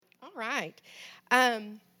All right.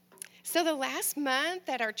 Um, so the last month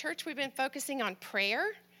at our church, we've been focusing on prayer,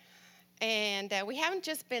 and we haven't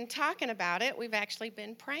just been talking about it. We've actually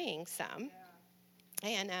been praying some,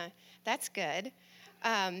 and that's good.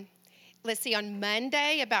 Um, let's see, on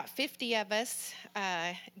Monday, about 50 of us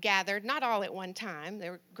gathered, not all at one time.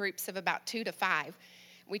 There were groups of about 2 to 5.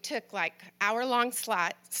 We took like hour-long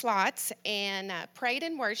slots and prayed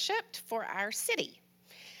and worshiped for our city.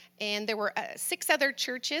 And there were 6 other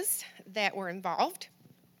churches that were involved.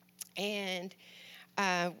 And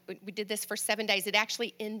we did this for 7 days. It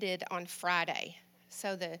actually ended on Friday.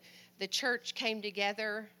 So the church came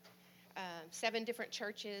together, 7 different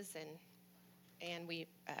churches, and we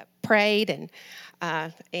prayed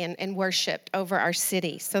and worshiped over our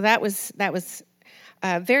city. So that was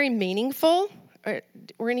very meaningful.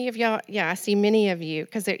 Were any of y'all? Yeah, I see many of you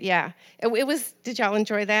because it was. Did y'all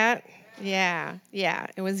enjoy that? Yeah,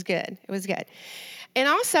 it was good. It was good. And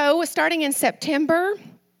also, starting in September,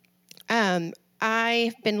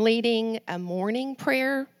 I've been leading a morning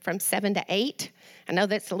prayer from 7 to 8. I know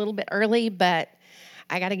that's a little bit early, but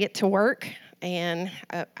I got to get to work, and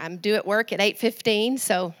I'm due at work at 8:15,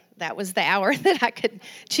 so that was the hour that I could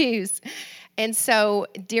choose. And so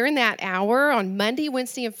during that hour on Monday,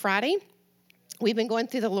 Wednesday, and Friday, we've been going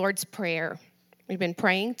through the Lord's Prayer. We've been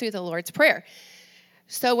praying through the Lord's Prayer.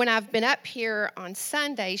 So when I've been up here on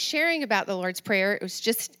Sunday sharing about the Lord's Prayer, it's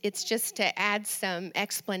just to add some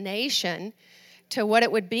explanation to what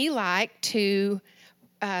it would be like to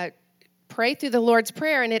pray through the Lord's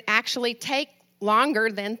Prayer, and it actually take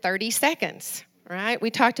longer than 30 seconds, right? We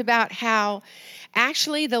talked about how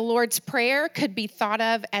actually the Lord's Prayer could be thought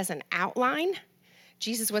of as an outline.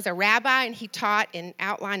 Jesus was a rabbi, and he taught in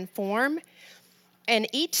outline form. And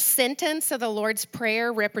each sentence of the Lord's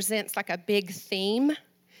Prayer represents like a big theme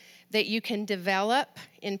that you can develop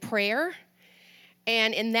in prayer.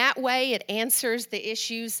 And in that way, it answers the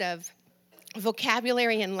issues of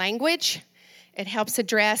vocabulary and language. It helps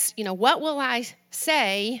address, what will I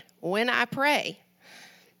say when I pray?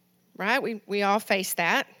 Right? We all face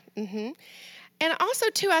that. Mm-hmm. And also,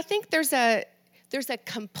 too, I think there's a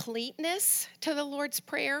completeness to the Lord's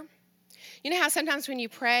Prayer. You know how sometimes when you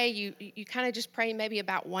pray, you kind of just pray maybe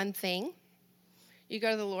about one thing. You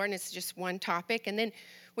go to the Lord and it's just one topic. And then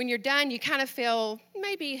when you're done, you kind of feel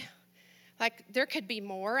maybe like there could be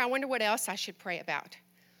more. I wonder what else I should pray about.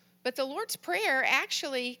 But the Lord's Prayer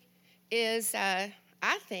actually is, I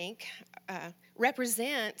think,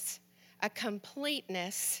 represents a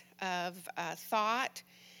completeness of thought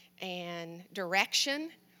and direction.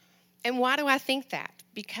 And why do I think that?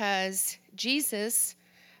 Because Jesus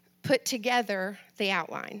put together the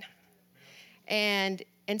outline. And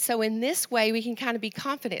so in this way, we can kind of be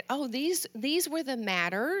confident, these were the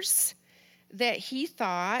matters that he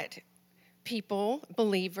thought people,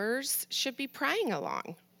 believers, should be praying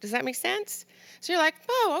along. Does that make sense? So you're like,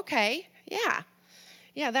 okay, yeah,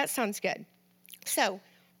 that sounds good. So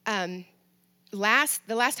the last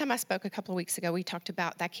time I spoke a couple of weeks ago, we talked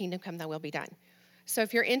about thy kingdom come, thy will be done. So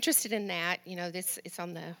if you're interested in that, it's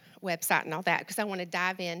on the website and all that, because I want to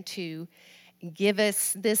dive into give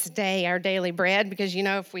us this day our daily bread, because,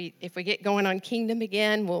 if we get going on kingdom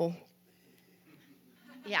again,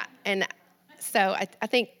 And so I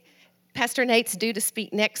think Pastor Nate's due to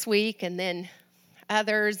speak next week, and then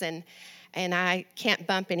others, and I can't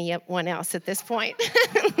bump anyone else at this point.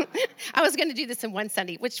 I was going to do this in one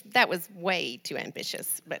Sunday, which that was way too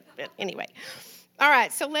ambitious, but anyway. All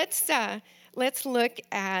right, so let's look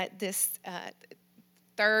at this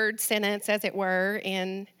third sentence, as it were,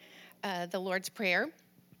 in the Lord's Prayer.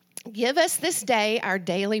 Give us this day our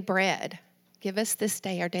daily bread. Give us this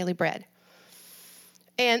day our daily bread.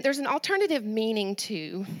 And there's an alternative meaning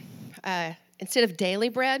to, instead of daily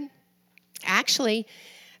bread, actually,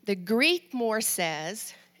 the Greek more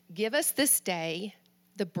says, give us this day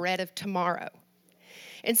the bread of tomorrow.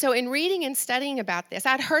 And so in reading and studying about this,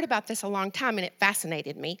 I'd heard about this a long time, and it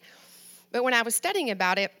fascinated me. But when I was studying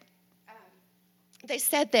about it, they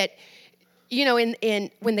said that,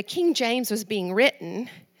 when the King James was being written,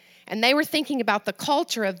 and they were thinking about the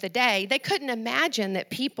culture of the day, they couldn't imagine that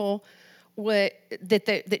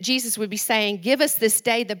that Jesus would be saying, give us this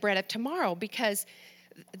day the bread of tomorrow, because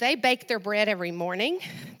they baked their bread every morning.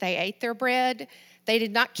 They ate their bread. They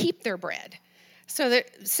did not keep their bread.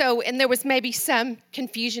 And there was maybe some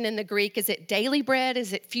confusion in the Greek. Is it daily bread?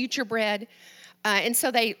 Is it future bread? And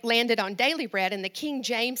so they landed on daily bread, and the King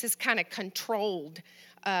James has kind of controlled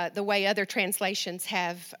the way other translations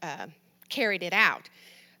have carried it out.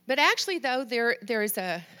 But actually, though, there is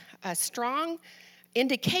a strong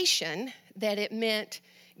indication that it meant,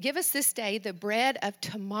 give us this day the bread of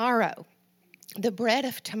tomorrow. The bread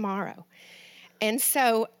of tomorrow. And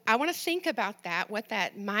so I want to think about that, what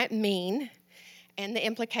that might mean, and the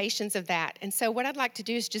implications of that. And so what I'd like to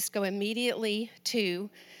do is just go immediately to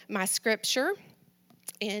my scripture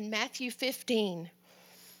in Matthew 15,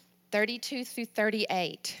 32 through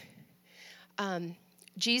 38.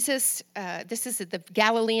 Jesus, this is the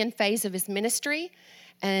Galilean phase of his ministry,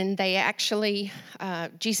 and they actually,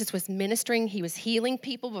 Jesus was ministering, he was healing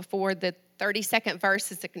people. Before the 32nd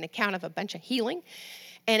verse is an account of a bunch of healing.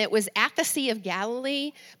 And it was at the Sea of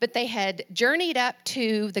Galilee, but they had journeyed up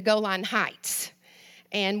to the Golan Heights.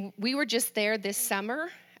 And we were just there this summer,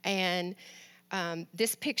 and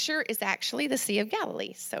this picture is actually the Sea of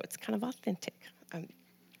Galilee, so it's kind of authentic.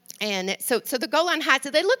 So the Golan Heights,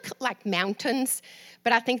 they look like mountains,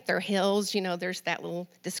 but I think they're hills. You know, there's that little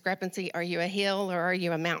discrepancy. Are you a hill or are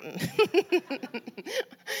you a mountain?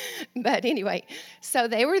 But anyway, so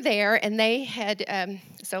they were there, and they had,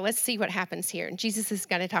 so let's see what happens here. And Jesus is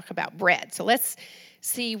going to talk about bread. So let's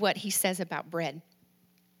see what he says about bread.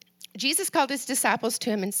 Jesus called his disciples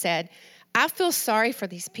to him and said, I feel sorry for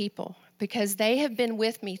these people because they have been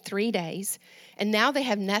with me 3 days, and now they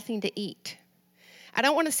have nothing to eat. I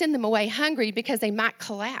don't want to send them away hungry because they might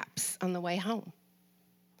collapse on the way home.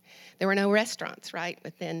 There were no restaurants, right,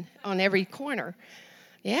 on every corner.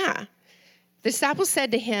 Yeah. The disciples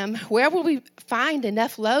said to him, where will we find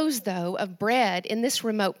enough loaves, though, of bread in this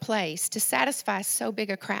remote place to satisfy so big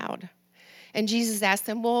a crowd? And Jesus asked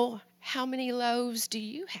them, well, how many loaves do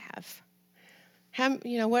you have?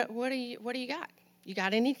 What do you got? You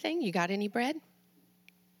got anything? You got any bread?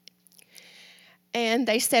 And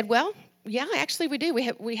they said, well, yeah, actually we do.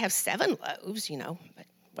 We have 7 loaves, but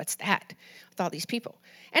what's that with all these people?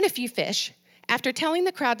 And a few fish. After telling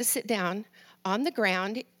the crowd to sit down on the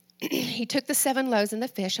ground, he took the 7 loaves and the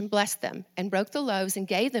fish and blessed them and broke the loaves and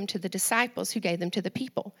gave them to the disciples who gave them to the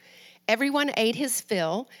people. Everyone ate his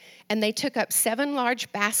fill, and they took up 7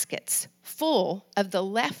 large baskets full of the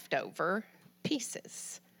leftover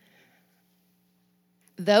pieces.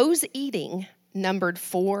 Those eating numbered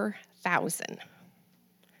 4,000.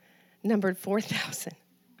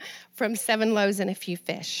 From 7 loaves and a few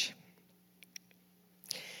fish.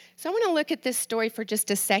 So I want to look at this story for just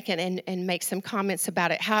a second and make some comments about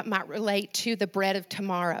it, how it might relate to the bread of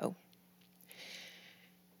tomorrow.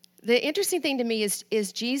 The interesting thing to me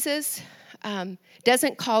is Jesus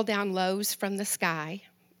doesn't call down loaves from the sky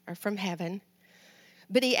or from heaven,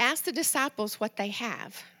 but he asked the disciples what they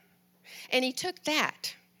have. And he took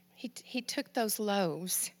that. He took those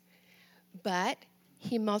loaves, but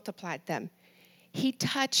he multiplied them. He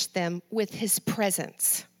touched them with his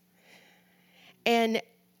presence. And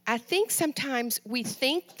I think sometimes we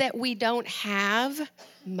think that we don't have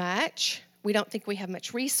much. We don't think we have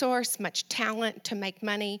much resource, much talent to make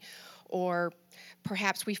money, or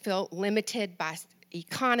perhaps we feel limited by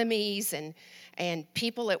economies and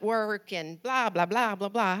people at work and blah, blah, blah, blah,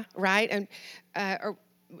 blah, right? And or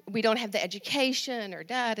we don't have the education or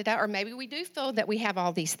da-da-da, or maybe we do feel that we have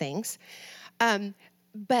all these things.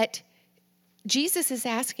 But Jesus is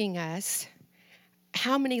asking us,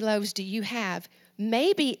 how many loaves do you have?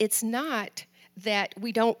 Maybe it's not that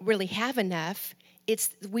we don't really have enough.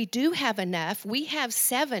 It's we do have enough. We have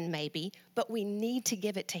 7 maybe, but we need to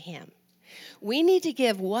give it to him. We need to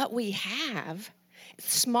give what we have,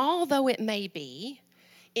 small though it may be,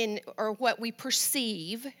 or what we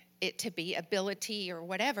perceive it to be, ability or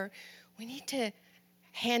whatever, we need to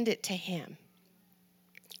hand it to him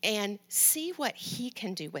and see what he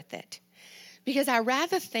can do with it. Because I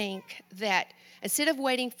rather think that instead of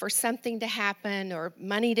waiting for something to happen or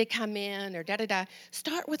money to come in or da-da-da,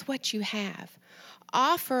 start with what you have.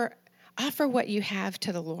 Offer what you have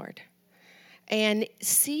to the Lord and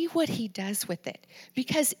see what he does with it.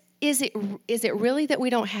 Because is it really that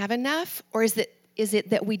we don't have enough, or is it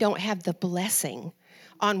that we don't have the blessing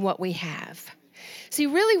on what we have? See,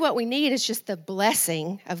 really what we need is just the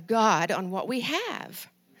blessing of God on what we have.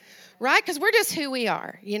 Right? Because we're just who we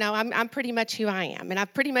are. I'm pretty much who I am. And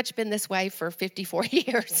I've pretty much been this way for 54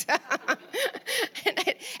 years.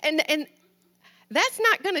 and that's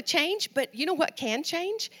not going to change. But you know what can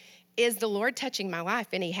change? Is the Lord touching my life,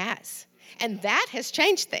 and he has. And that has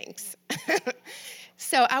changed things.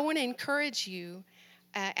 So I want to encourage you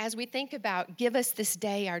as we think about give us this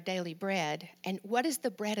day our daily bread. And what is the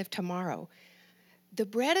bread of tomorrow? The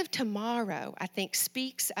bread of tomorrow, I think,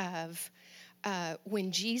 speaks of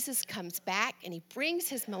when Jesus comes back and he brings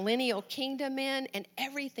his millennial kingdom in and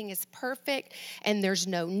everything is perfect and there's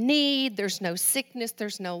no need, there's no sickness,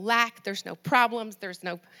 there's no lack, there's no problems, there's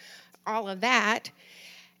no all of that.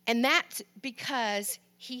 And that's because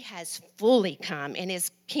he has fully come and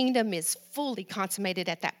his kingdom is fully consummated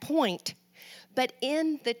at that point. But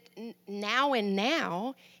in the now and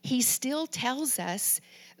now, he still tells us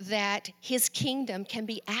that his kingdom can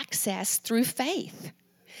be accessed through faith.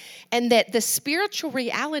 And that the spiritual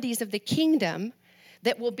realities of the kingdom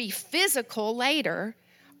that will be physical later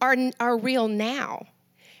are real now.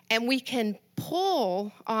 And we can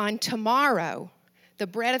pull on tomorrow, the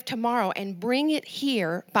bread of tomorrow, and bring it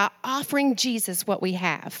here by offering Jesus what we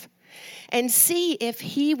have. And see if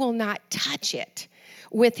he will not touch it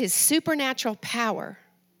with his supernatural power.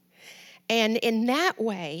 And in that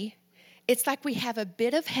way, it's like we have a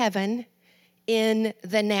bit of heaven in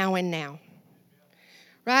the now and now.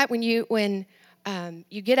 Right? When you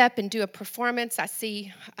get up and do a performance, I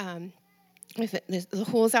see the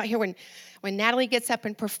hools out here when Natalie gets up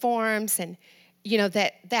and performs, and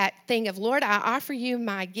that thing of, Lord, I offer you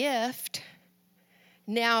my gift.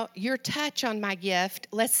 Now your touch on my gift,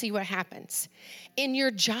 let's see what happens. In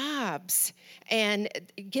your jobs, and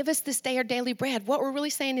give us this day our daily bread. What we're really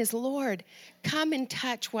saying is, Lord, come and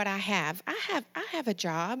touch what I have. I have a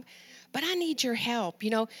job, but I need your help.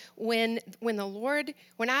 When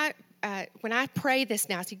I pray this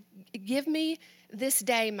now, say, give me this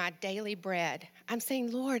day my daily bread. I'm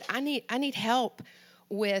saying, Lord, I need help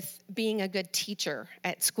with being a good teacher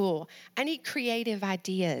at school. I need creative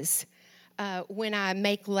ideas when I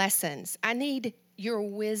make lessons. I need your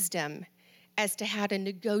wisdom as to how to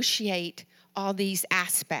negotiate all these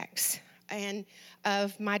aspects and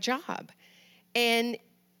of my job. And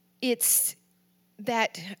it's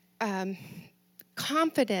that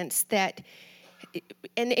confidence that,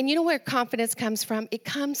 and you know where confidence comes from? It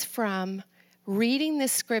comes from reading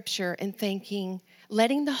this scripture and thinking,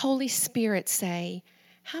 letting the Holy Spirit say,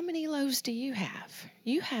 how many loaves do you have?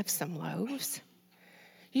 You have some loaves.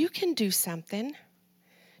 You can do something.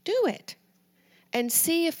 Do it. And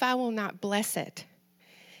see if I will not bless it.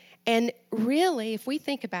 And really, if we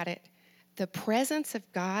think about it, the presence of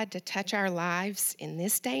God to touch our lives in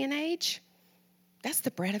this day and age, that's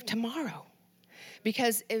the bread of tomorrow.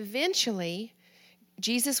 Because eventually,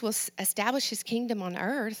 Jesus will establish his kingdom on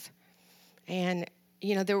earth, and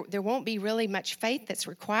there won't be really much faith that's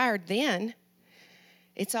required then.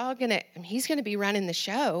 It's all he's gonna be running the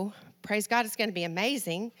show. Praise God, it's gonna be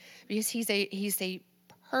amazing because he's a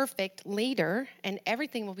perfect leader, and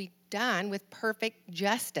everything will be done with perfect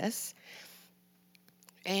justice.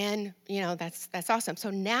 And that's awesome. So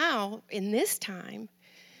now in this time,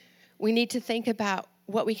 we need to think about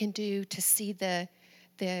what we can do to see the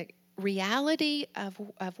reality of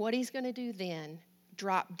what he's going to do then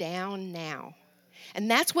drop down now. And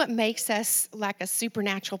that's what makes us like a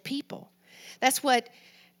supernatural people. That's what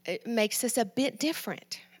makes us a bit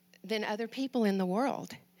different than other people in the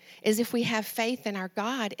world, is if we have faith in our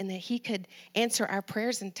God and that he could answer our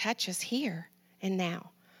prayers and touch us here and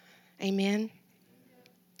now. Amen.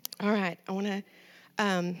 All right, I want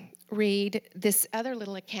to read this other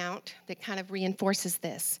little account that kind of reinforces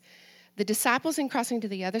this. The disciples, in crossing to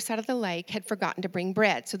the other side of the lake, had forgotten to bring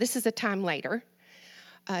bread. So this is a time later.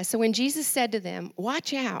 So when Jesus said to them,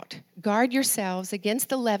 watch out, guard yourselves against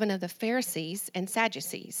the leaven of the Pharisees and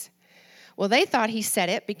Sadducees. Well, they thought he said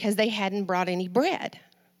it because they hadn't brought any bread.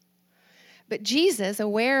 But Jesus,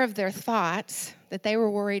 aware of their thoughts, that they were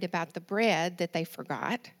worried about the bread that they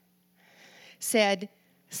forgot, said,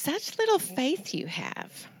 such little faith you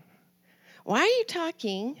have. Why are you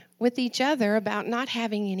talking with each other about not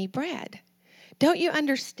having any bread? Don't you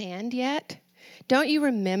understand yet? Don't you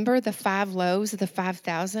remember the 5 loaves of the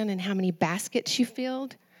 5,000 and how many baskets you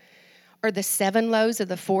filled? Or the 7 loaves of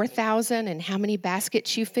the 4,000 and how many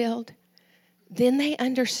baskets you filled? Then they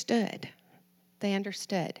understood. They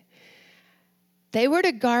understood. They were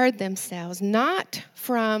to guard themselves not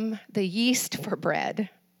from the yeast for bread,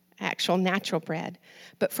 actual natural bread,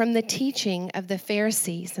 but from the teaching of the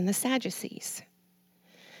Pharisees and the Sadducees.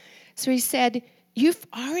 So he said, you've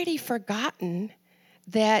already forgotten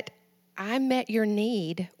that I met your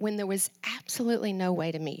need when there was absolutely no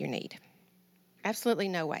way to meet your need. Absolutely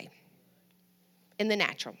no way in the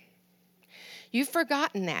natural. You've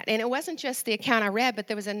forgotten that. And it wasn't just the account I read, but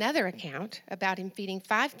there was another account about him feeding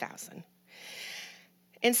 5,000.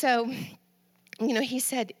 And so, he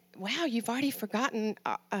said, wow, you've already forgotten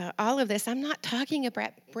all of this. I'm not talking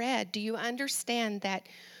about bread. Do you understand that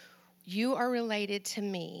you are related to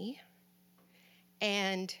me,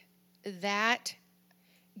 and that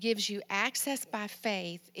gives you access by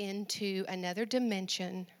faith into another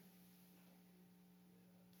dimension?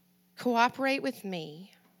 Cooperate with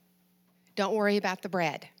me. Don't worry about the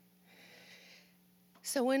bread.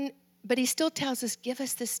 But he still tells us, give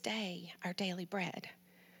us this day our daily bread.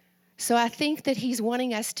 So I think that he's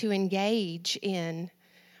wanting us to engage in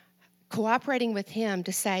cooperating with him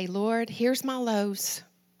to say, Lord, here's my loaves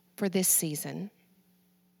for this season.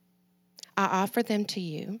 I offer them to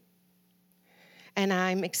you, and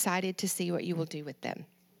I'm excited to see what you will do with them.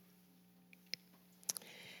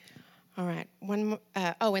 All right. One more,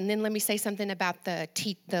 and then let me say something about the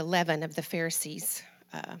leaven of the Pharisees,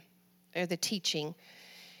 or the teaching.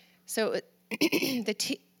 So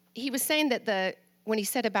he was saying that when he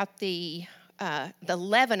said about the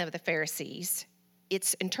leaven of the Pharisees,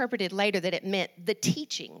 it's interpreted later that it meant the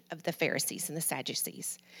teaching of the Pharisees and the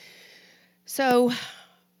Sadducees. So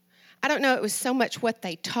I don't know it was so much what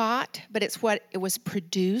they taught, but it's what it was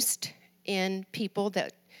produced in people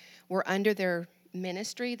that were under their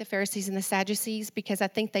ministry, the Pharisees and the Sadducees, because I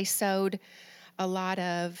think they sowed a lot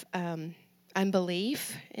of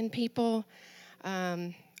unbelief in people,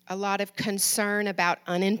 a lot of concern about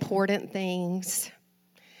unimportant things.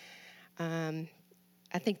 I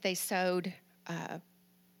think they sowed,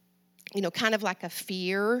 kind of like a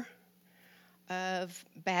fear of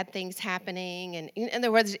bad things happening. And in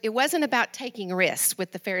other words, it wasn't about taking risks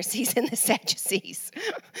with the Pharisees and the Sadducees.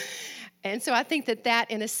 And so I think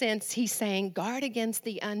that in a sense, he's saying, guard against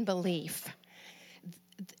the unbelief.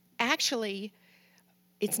 Actually,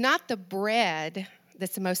 it's not the bread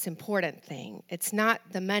that's the most important thing. It's not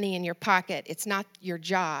the money in your pocket. It's not your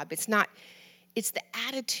job. It's the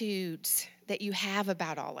attitudes that you have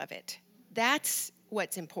about all of it. That's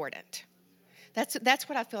what's important. That's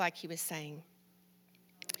what I feel like he was saying.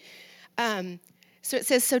 So it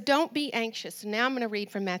says, so don't be anxious. So now I'm going to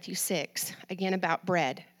read from Matthew 6, again about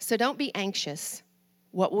bread. So don't be anxious.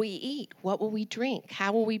 What will we eat? What will we drink?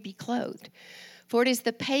 How will we be clothed? For it is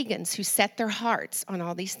the pagans who set their hearts on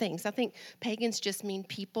all these things. I think pagans just mean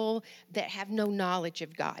people that have no knowledge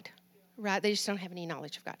of God, right? They just don't have any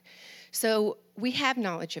knowledge of God. So we have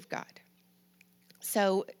knowledge of God.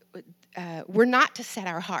 So we're not to set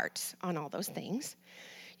our hearts on all those things.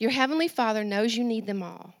 Your heavenly Father knows you need them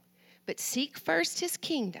all. But seek first his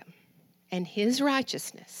kingdom and his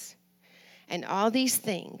righteousness, and all these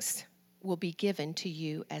things will be given to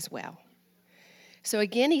you as well. So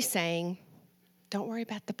again, he's saying, don't worry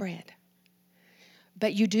about the bread.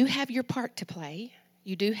 But you do have your part to play.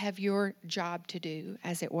 You do have your job to do,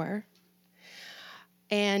 as it were.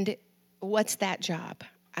 And what's that job?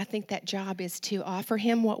 I think that job is to offer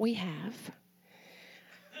him what we have,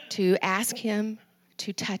 to ask him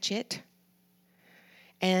to touch it,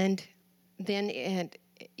 and then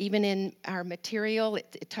even in our material,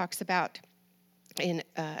 it talks about in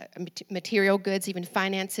material goods, even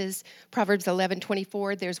finances. Proverbs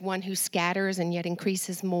 11:24, there's one who scatters and yet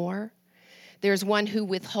increases more. There's one who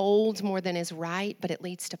withholds more than is right, but it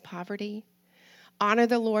leads to poverty. Honor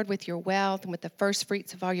the Lord with your wealth and with the first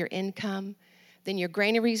fruits of all your income. Then your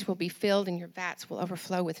granaries will be filled and your vats will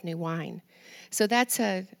overflow with new wine. So that's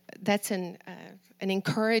an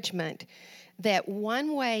encouragement that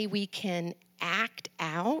one way we can act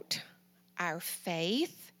out our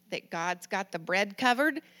faith that God's got the bread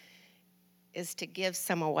covered is to give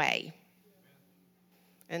some away.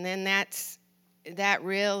 And then that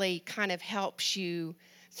really kind of helps you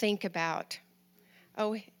think about,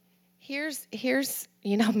 oh, here's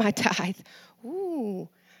my tithe. Ooh,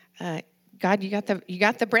 God, you got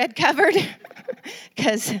the bread covered?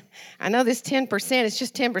 Because I know this 10% is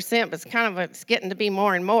just 10%, but it's getting to be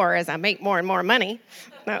more and more as I make more and more money.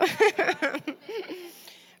 No.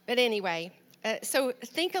 But anyway, so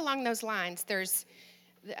think along those lines.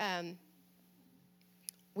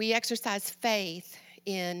 We exercise faith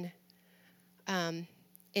in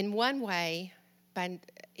one way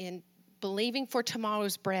in believing for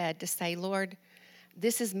tomorrow's bread to say, Lord,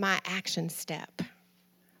 this is my action step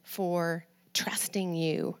for trusting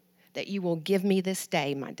you that you will give me this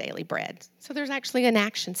day my daily bread. So there's actually an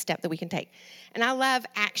action step that we can take. And I love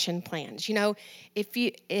action plans. You know, if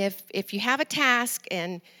you have a task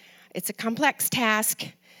and it's a complex task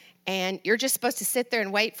and you're just supposed to sit there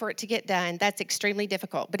and wait for it to get done, that's extremely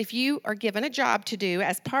difficult. But if you are given a job to do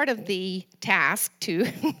as part of the task to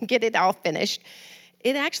get it all finished,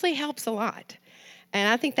 it actually helps a lot.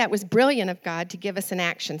 And I think that was brilliant of God to give us an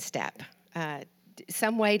action step,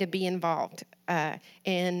 some way to be involved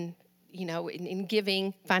in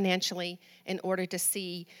giving financially in order to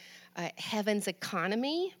see heaven's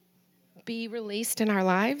economy be released in our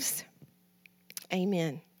lives.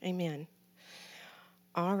 Amen. Amen.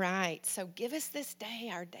 All right. So give us this day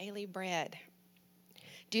our daily bread.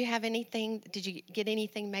 Do you have anything? Did you get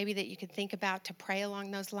anything maybe that you could think about to pray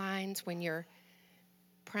along those lines when you're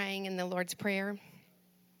praying in the Lord's Prayer?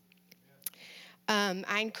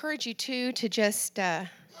 I encourage you, too, to just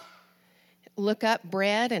look up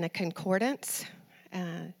bread in a concordance.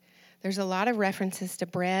 There's a lot of references to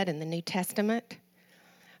bread in the New Testament.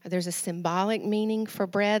 There's a symbolic meaning for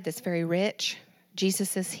bread that's very rich. Jesus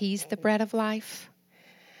says he's the bread of life.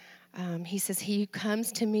 He says, he who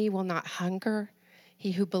comes to me will not hunger.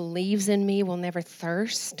 He who believes in me will never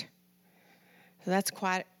thirst. So that's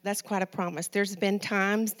quite a promise. There's been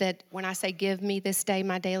times that when I say, give me this day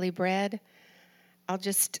my daily bread, I'll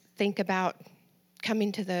just think about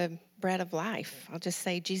coming to the bread of life. I'll just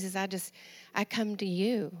say, Jesus, I come to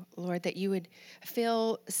you, Lord, that you would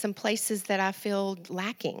fill some places that I feel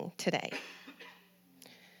lacking today.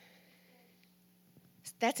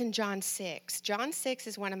 That's in John 6. John 6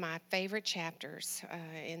 is one of my favorite chapters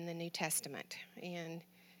in the New Testament. And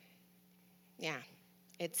yeah,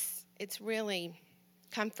 it's really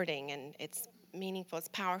comforting, and it's meaningful, it's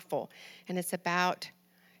powerful. And it's about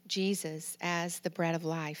Jesus as the bread of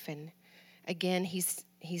life. And again, he's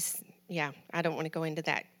I don't want to go into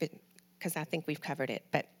that because I think we've covered it.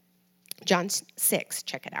 But John 6,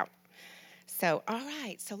 check it out. So, all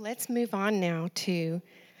right, so let's move on now to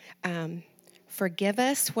forgive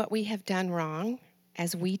us what we have done wrong,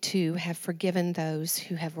 as we too have forgiven those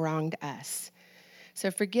who have wronged us. So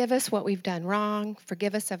forgive us what we've done wrong.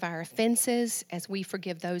 Forgive us of our offenses as we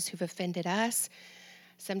forgive those who've offended us.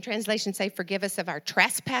 Some translations say forgive us of our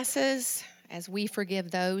trespasses as we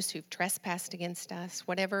forgive those who've trespassed against us.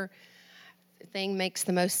 Whatever thing makes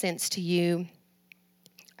the most sense to you.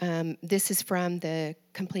 This is from the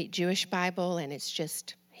Complete Jewish Bible, and it's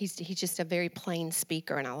just, he's just a very plain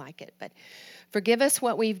speaker, and I like it. But forgive us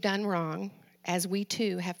what we've done wrong as we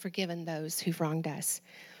too have forgiven those who've wronged us.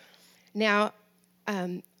 Now,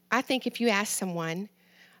 I think if you ask someone,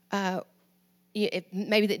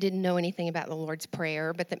 maybe that didn't know anything about the Lord's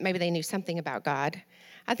Prayer, but that maybe they knew something about God,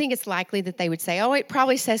 I think it's likely that they would say, oh, it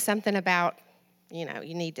probably says something about, you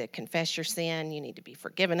need to confess your sin, you need to be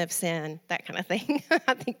forgiven of sin, that kind of thing.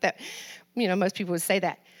 I think that, most people would say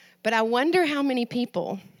that. But I wonder how many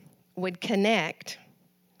people would connect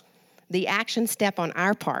the action step on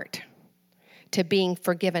our part to being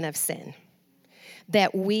forgiven of sin.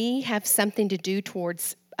 That we have something to do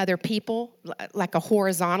towards other people, like a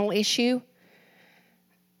horizontal issue,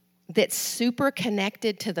 that's super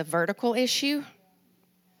connected to the vertical issue.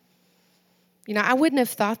 I wouldn't have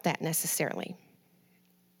thought that necessarily.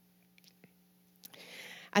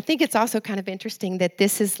 I think it's also kind of interesting that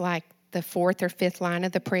this is like the fourth or fifth line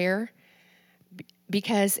of the prayer,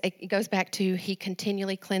 because it goes back to he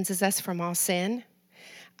continually cleanses us from all sin.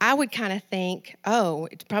 I would kind of think,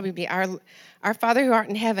 it'd probably be our Father who art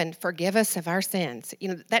in heaven, forgive us of our sins.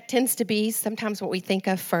 That tends to be sometimes what we think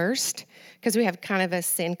of first, because we have kind of a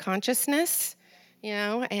sin consciousness,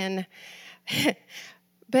 and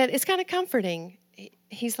but it's kind of comforting.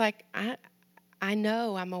 He's like, I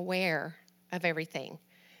know, I'm aware of everything.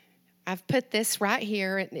 I've put this right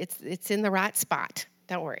here, and it's in the right spot.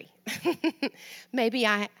 Don't worry. Maybe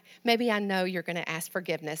I know you're going to ask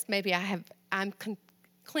forgiveness. Maybe I'm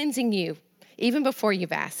cleansing you even before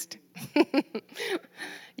you've asked.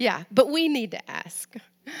 Yeah, but we need to ask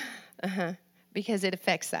because it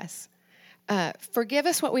affects us. Forgive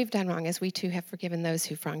us what we've done wrong as we too have forgiven those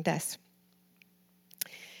who've wronged us.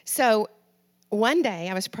 So one day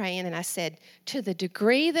I was praying and I said, to the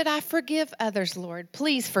degree that I forgive others, Lord,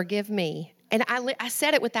 please forgive me. And I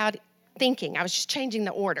said it without thinking. I was just changing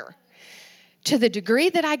the order. To the degree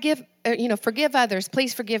that I forgive others,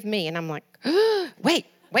 please forgive me. And I'm like, wait.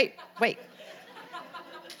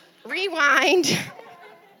 Rewind.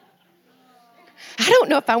 I don't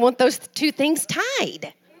know if I want those two things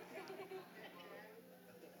tied.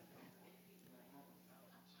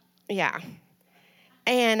 Yeah.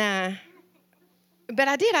 And, but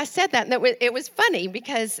I did. I said that, and it was funny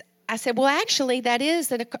because I said, well, actually, that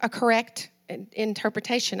is a correct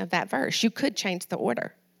interpretation of that verse. You could change the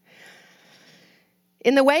order.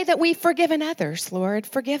 In the way that we've forgiven others, Lord,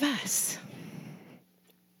 forgive us.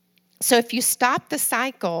 So if you stop the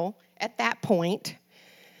cycle at that point,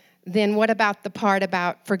 then what about the part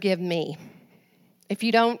about forgive me? If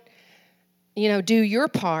you don't, do your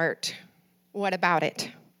part, what about it?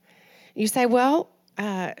 You say, well,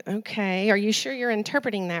 okay, are you sure you're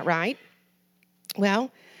interpreting that right?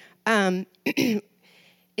 Well,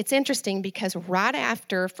 it's interesting because right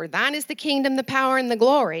after, for thine is the kingdom, the power, and the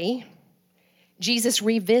glory, Jesus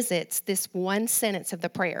revisits this one sentence of the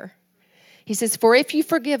prayer. He says, for if you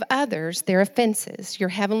forgive others their offenses, your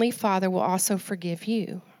heavenly Father will also forgive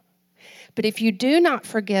you. But if you do not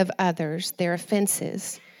forgive others their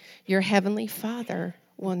offenses, your heavenly Father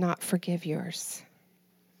will not forgive yours.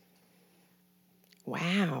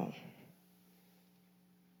 Wow.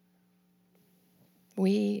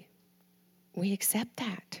 We accept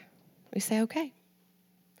that. We say, okay,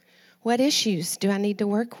 What issues do I need to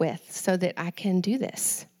work with so that I can do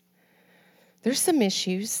this? There's some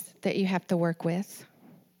issues that you have to work with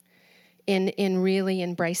in really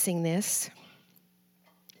embracing this.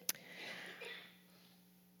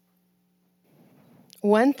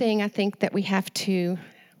 One thing I think that we have to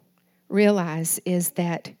realize is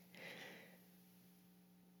that,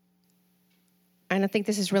 and I think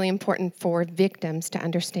this is really important for victims to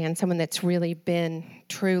understand, someone that's really been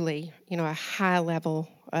truly, a high level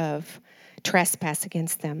of trespass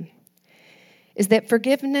against them, is that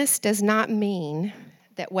forgiveness does not mean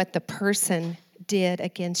that what the person did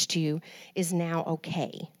against you is now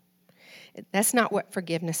okay. That's not what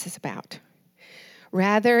forgiveness is about.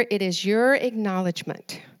 Rather, it is your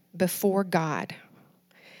acknowledgement before God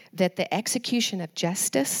that the execution of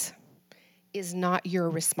justice is not your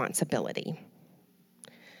responsibility,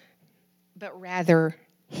 but rather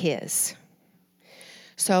His.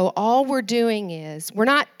 So all we're doing is, we're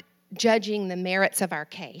not judging the merits of our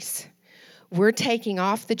case. We're taking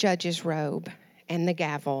off the judge's robe and the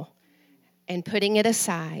gavel and putting it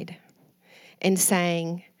aside and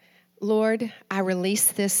saying, Lord, I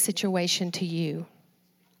release this situation to you.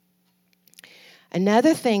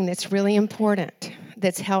 Another thing that's really important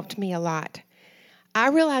that's helped me a lot, I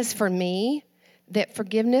realized for me that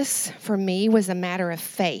forgiveness for me was a matter of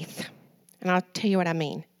faith. And I'll tell you what I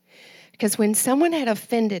mean. Because when someone had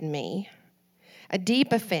offended me, a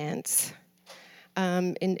deep offense,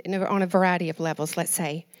 on a variety of levels, let's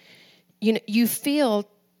say, you feel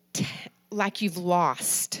like you've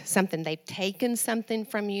lost something. They've taken something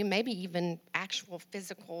from you, maybe even actual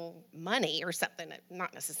physical money or something,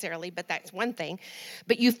 not necessarily, but that's one thing.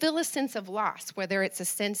 But you feel a sense of loss, whether it's a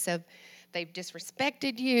sense of they've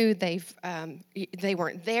disrespected you, they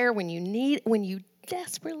weren't there when you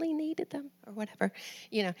desperately needed them or whatever,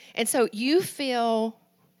 And so you feel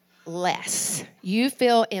less. You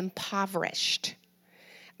feel impoverished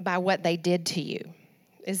by what they did to you.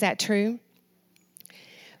 Is that true?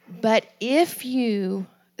 But if you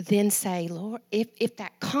then say, Lord, if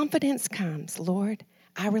that confidence comes, Lord,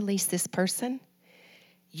 I release this person,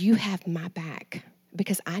 you have my back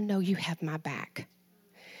because I know you have my back.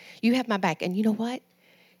 You have my back. And you know what?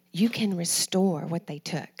 You can restore what they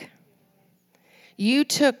took. You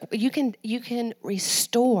can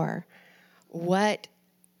restore what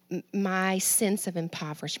my sense of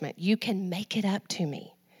impoverishment. You can make it up to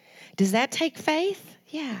me. Does that take faith?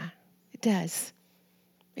 Yeah, it does.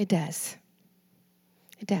 It does.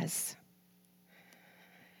 It does.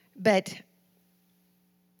 But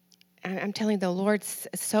I'm telling you, the Lord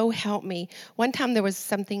so helped me. One time there was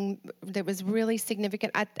something that was really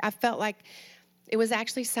significant. I felt like it was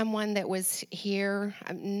actually someone that was here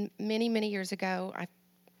many, many years ago.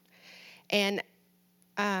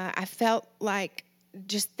 I felt like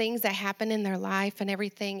just things that happened in their life and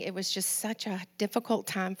everything, it was just such a difficult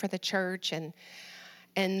time for the church and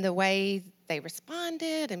the way they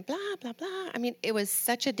responded and blah, blah, blah. I mean, it was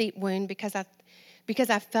such a deep wound because I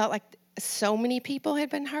felt like so many people had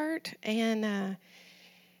been hurt, and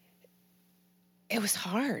it was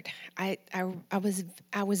hard. I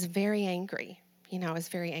was very angry. I was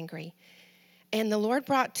very angry. And the Lord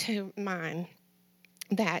brought to mind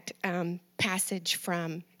that passage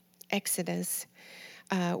from Exodus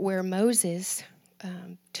where Moses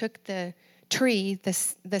took the tree, the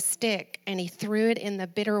stick, and he threw it in the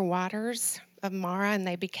bitter waters of Marah, and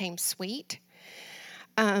they became sweet.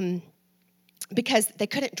 Because they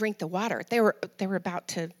couldn't drink the water. They were about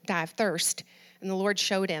to die of thirst, and the Lord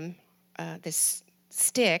showed him this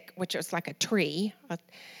stick, which was like a tree,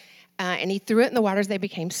 and he threw it in the waters. They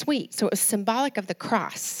became sweet. So it was symbolic of the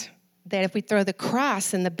cross, that if we throw the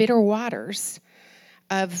cross in the bitter waters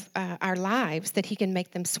of our lives, that He can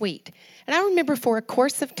make them sweet. And I remember for a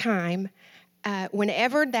course of time,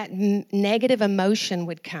 whenever that negative emotion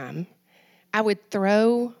would come, I would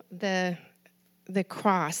throw the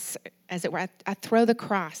cross, as it were. I throw the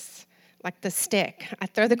cross like the stick. I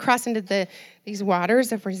throw the cross into these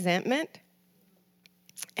waters of resentment.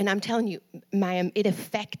 And I'm telling you, it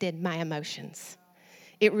affected my emotions.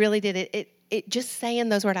 It really did. It just saying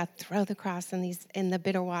those words, I throw the cross in the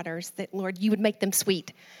bitter waters, that Lord, you would make them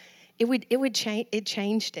sweet. It would change. It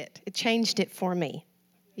changed it. It changed it for me.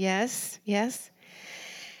 Yes.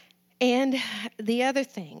 And the other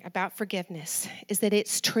thing about forgiveness is that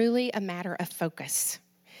it's truly a matter of focus.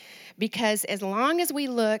 Because as long as we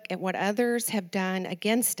look at what others have done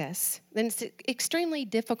against us, then it's extremely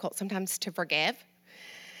difficult sometimes to forgive.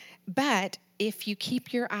 But if you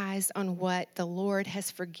keep your eyes on what the Lord has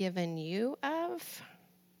forgiven you of,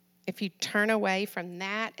 if you turn away from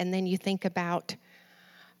that and then you think about,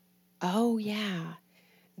 oh yeah,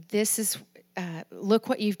 this is look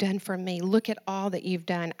what you've done for me. Look at all that you've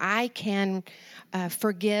done. I can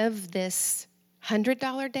forgive this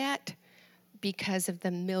 $100 debt because of the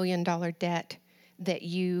 $1 million debt that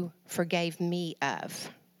you forgave me of.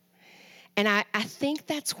 And I think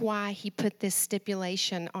that's why he put this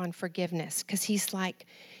stipulation on forgiveness, because he's like,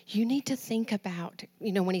 you need to think about,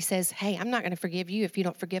 when he says, hey, I'm not going to forgive you if you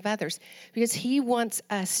don't forgive others, because he wants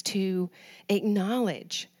us to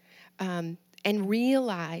acknowledge and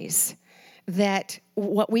realize that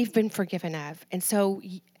what we've been forgiven of. And so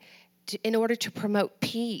in order to promote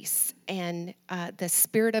peace and the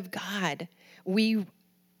Spirit of God, we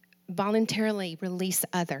voluntarily release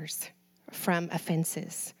others from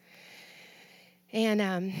offenses. And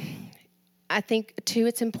I think, too,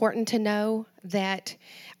 it's important to know that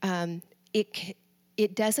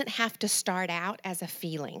it doesn't have to start out as a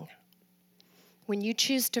feeling. When you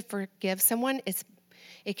choose to forgive someone,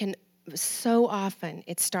 so often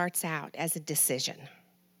it starts out as a decision.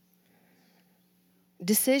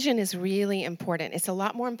 Decision is really important. It's a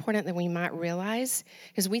lot more important than we might realize,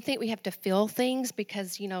 because we think we have to feel things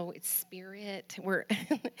because, it's spirit.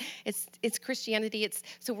 It's Christianity.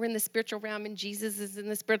 So we're in the spiritual realm and Jesus is in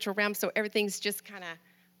the spiritual realm. So everything's just kind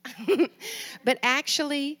of, but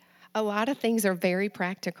actually a lot of things are very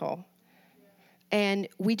practical. And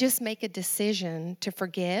we just make a decision to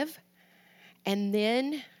forgive and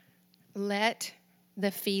then let the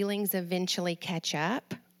feelings eventually catch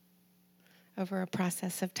up over a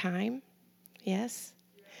process of time. Yes?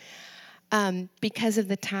 Because of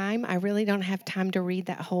the time, I really don't have time to read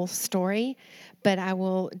that whole story, but I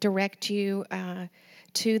will direct you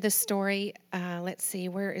to the story. Let's see,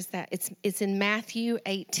 where is that? It's in Matthew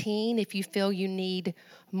 18, if you feel you need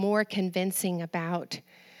more convincing about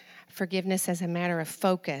forgiveness as a matter of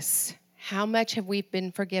focus. How much have we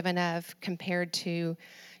been forgiven of compared to,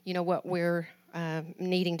 what we're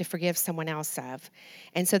needing to forgive someone else of?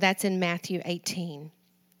 And so that's in Matthew 18.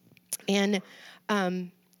 And I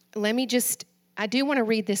do want to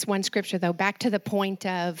read this one scripture, though, back to the point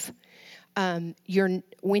of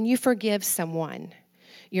when you forgive someone,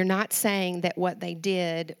 you're not saying that what they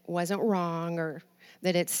did wasn't wrong or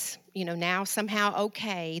that it's, now somehow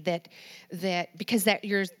okay, that because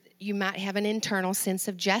you might have an internal sense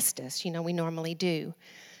of justice, we normally do.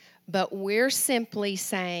 But we're simply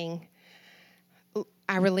saying,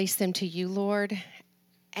 I release them to you, Lord.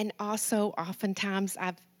 And also, oftentimes,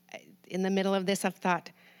 in the middle of this, I've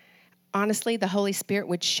thought, honestly, the Holy Spirit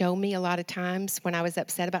would show me a lot of times when I was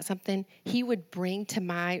upset about something. He would bring to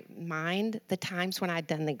my mind the times when I'd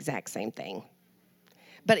done the exact same thing.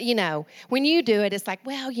 But, when you do it, it's like,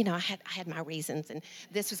 well, I had my reasons, and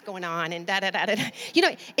this was going on, and da-da-da-da-da.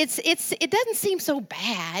 It doesn't seem so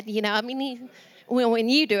bad, when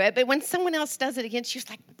you do it, but when someone else does it against you, it's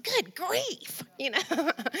like, good grief, you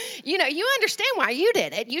understand why you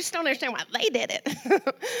did it. You just don't understand why they did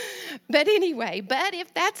it. But anyway,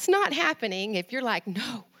 if that's not happening, if you're like,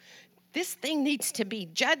 no, this thing needs to be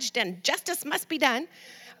judged and justice must be done,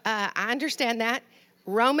 I understand that.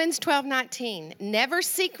 Romans 12:19, never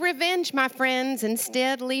seek revenge, my friends.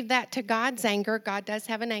 Instead, leave that to God's anger. God does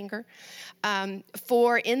have an anger.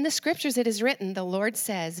 For in the scriptures it is written, the Lord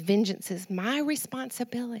says, vengeance is my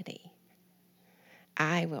responsibility.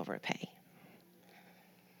 I will repay.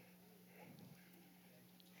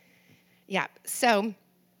 Yeah, so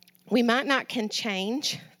we might not can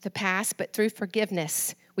change the past, but through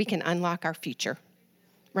forgiveness, we can unlock our future.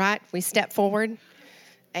 Right? We step forward.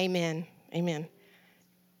 Amen. Amen.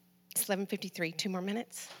 It's 11:53. 2 more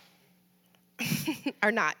minutes? Or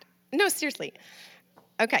not? No, seriously.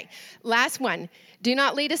 Okay. Last one. Do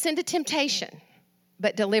not lead us into temptation,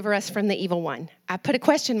 but deliver us from the evil one. I put a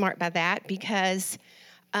question mark by that because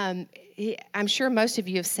I'm sure most of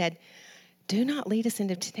you have said, do not lead us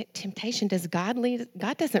into temptation. Does God lead?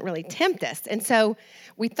 God doesn't really tempt us. And so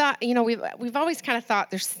we thought, we've always kind of thought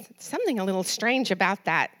there's something a little strange about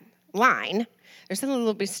that line. There's something a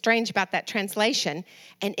little bit strange about that translation.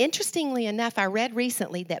 And interestingly enough, I read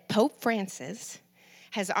recently that Pope Francis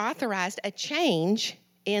has authorized a change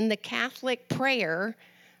in the Catholic prayer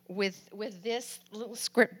with this little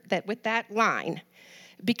script, with that line.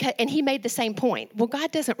 And he made the same point. Well,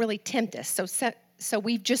 God doesn't really tempt us, so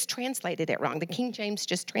we've just translated it wrong. The King James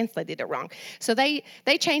just translated it wrong. So they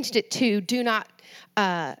changed it to, do not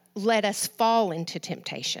let us fall into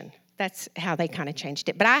temptation. That's how they kind of changed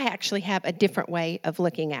it. But I actually have a different way of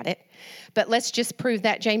looking at it. But let's just prove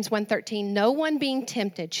that. James 1:13, no one being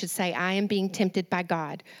tempted should say, I am being tempted by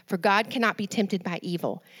God. For God cannot be tempted by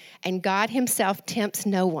evil. And God himself tempts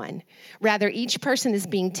no one. Rather, each person is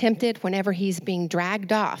being tempted whenever he's being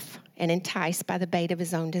dragged off and enticed by the bait of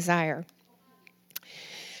his own desire.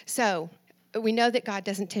 So we know that God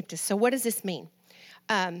doesn't tempt us. So what does this mean?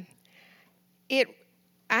 I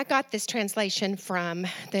got this translation from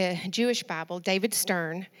the Jewish Bible, David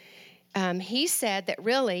Stern. He said that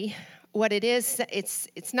really what it is,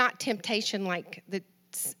 it's not temptation like the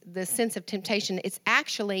sense of temptation. It's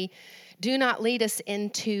actually do not lead us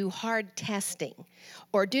into hard testing,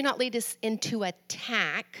 or do not lead us into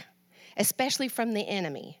attack, especially from the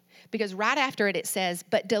enemy. Because right after it says,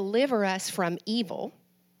 but deliver us from evil,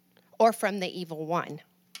 or from the evil one.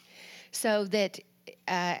 So that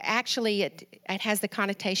actually it has the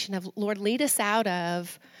connotation of, Lord, lead us out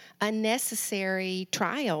of unnecessary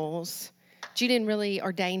trials that you didn't really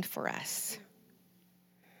ordain for us.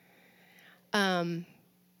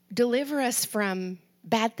 Deliver us from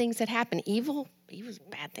bad things that happen, evil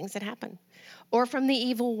bad things that happen, or from the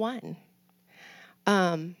evil one.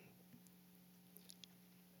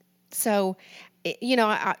 So,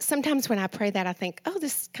 sometimes when I pray that, I think, oh,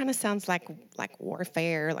 this kind of sounds like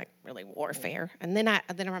warfare, like really warfare. And then I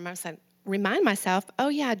remind myself, oh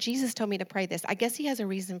yeah, Jesus told me to pray this. I guess he has a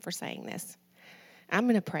reason for saying this. I'm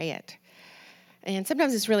going to pray it. And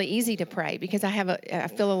sometimes it's really easy to pray because I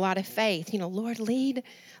feel a lot of faith. Lord, lead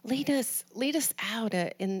us out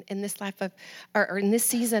in this life or in this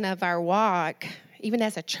season of our walk, even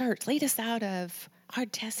as a church. Lead us out of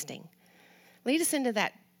hard testing. Lead us into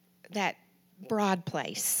that broad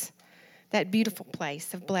place, that beautiful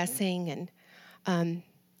place of blessing. And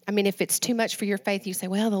if it's too much for your faith, you say,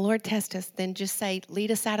 well, the Lord tests us, then just say, lead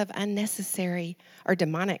us out of unnecessary or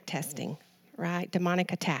demonic testing, right?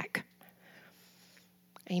 Demonic attack.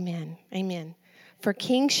 Amen. Amen. For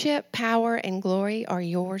kingship, power, and glory are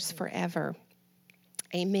yours forever.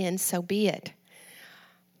 Amen. So be it.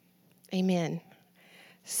 Amen.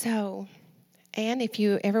 So, and if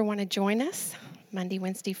you ever want to join us, Monday,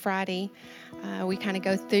 Wednesday, Friday, we kind of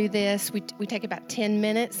go through this. We take about 10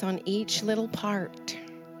 minutes on each little part.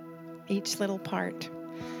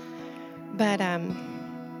 But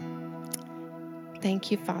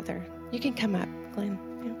thank you, Father. You can come up, Glenn.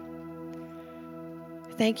 Yeah.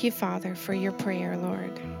 Thank you, Father, for your prayer,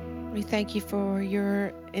 Lord. We thank you for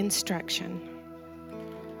your instruction.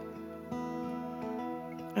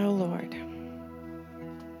 Oh, Lord.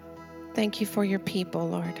 Thank you for your people,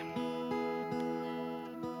 Lord.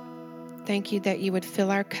 Thank you that you would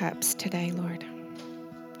fill our cups today, Lord.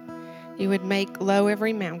 You would make low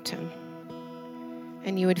every mountain,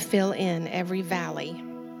 and you would fill in every valley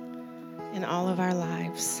in all of our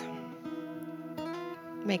lives.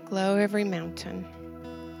 Make low every mountain.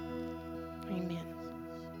 Amen.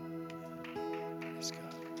 Praise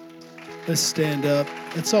God. Let's stand up.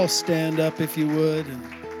 Let's all stand up if you would. And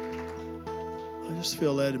I just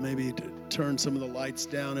feel led maybe to turn some of the lights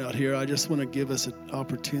down out here. I just want to give us an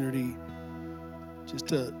opportunity just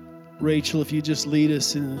to, Rachel, if you just lead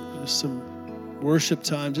us in some worship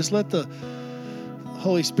time, just let the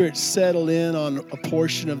Holy Spirit settle in on a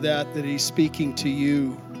portion of that he's speaking to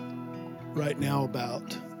you right now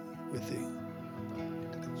about with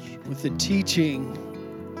the teaching,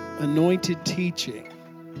 anointed teaching.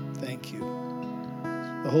 Thank you.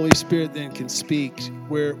 The Holy Spirit then can speak.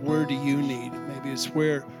 Where do you need? Maybe it's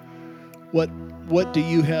what do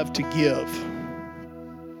you have to give?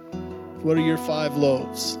 What are your 5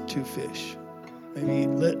 loaves, 2 fish? Maybe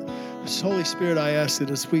Holy Spirit, I ask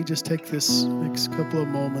that as we just take this next couple of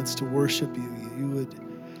moments to worship you,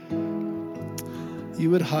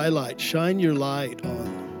 you would highlight, shine your light on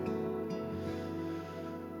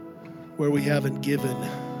where we haven't given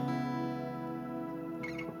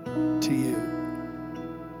to you.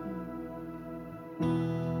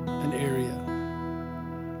 An area.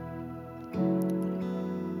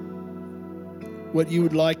 What you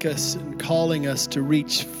would like us and calling us to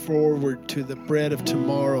reach forward to the bread of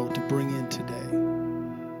tomorrow to bring in today.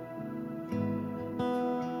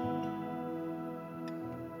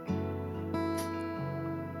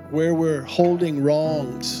 Where we're holding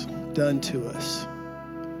wrongs done to us.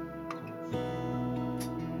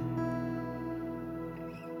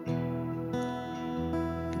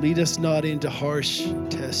 Lead us not into harsh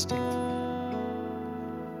testing.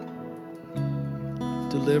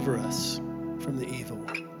 Deliver us from the evil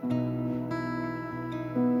one.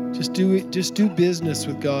 Just do business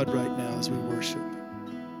with God right now as we worship.